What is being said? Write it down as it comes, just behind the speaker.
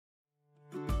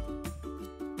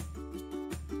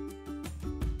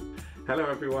Hello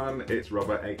everyone, it's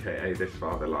Robert aka This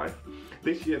Father Life.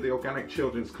 This year the organic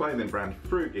children's clothing brand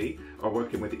Frugi are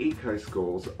working with eco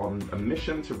schools on a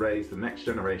mission to raise the next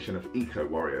generation of eco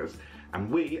warriors,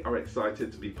 and we are excited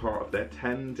to be part of their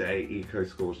 10-day Eco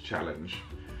Schools Challenge.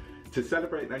 To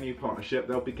celebrate their new partnership,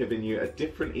 they'll be giving you a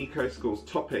different Eco Schools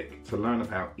topic to learn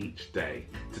about each day.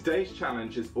 Today's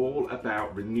challenge is all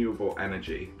about renewable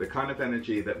energy, the kind of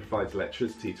energy that provides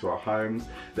electricity to our homes,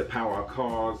 that power our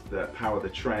cars, that power the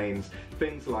trains,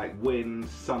 things like wind,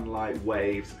 sunlight,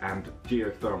 waves, and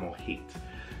geothermal heat.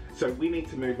 So we need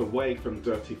to move away from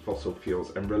dirty fossil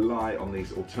fuels and rely on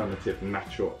these alternative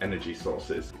natural energy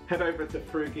sources. Head over to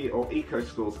Frugi or Eco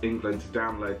Schools England to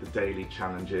download the daily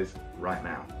challenges right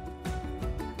now.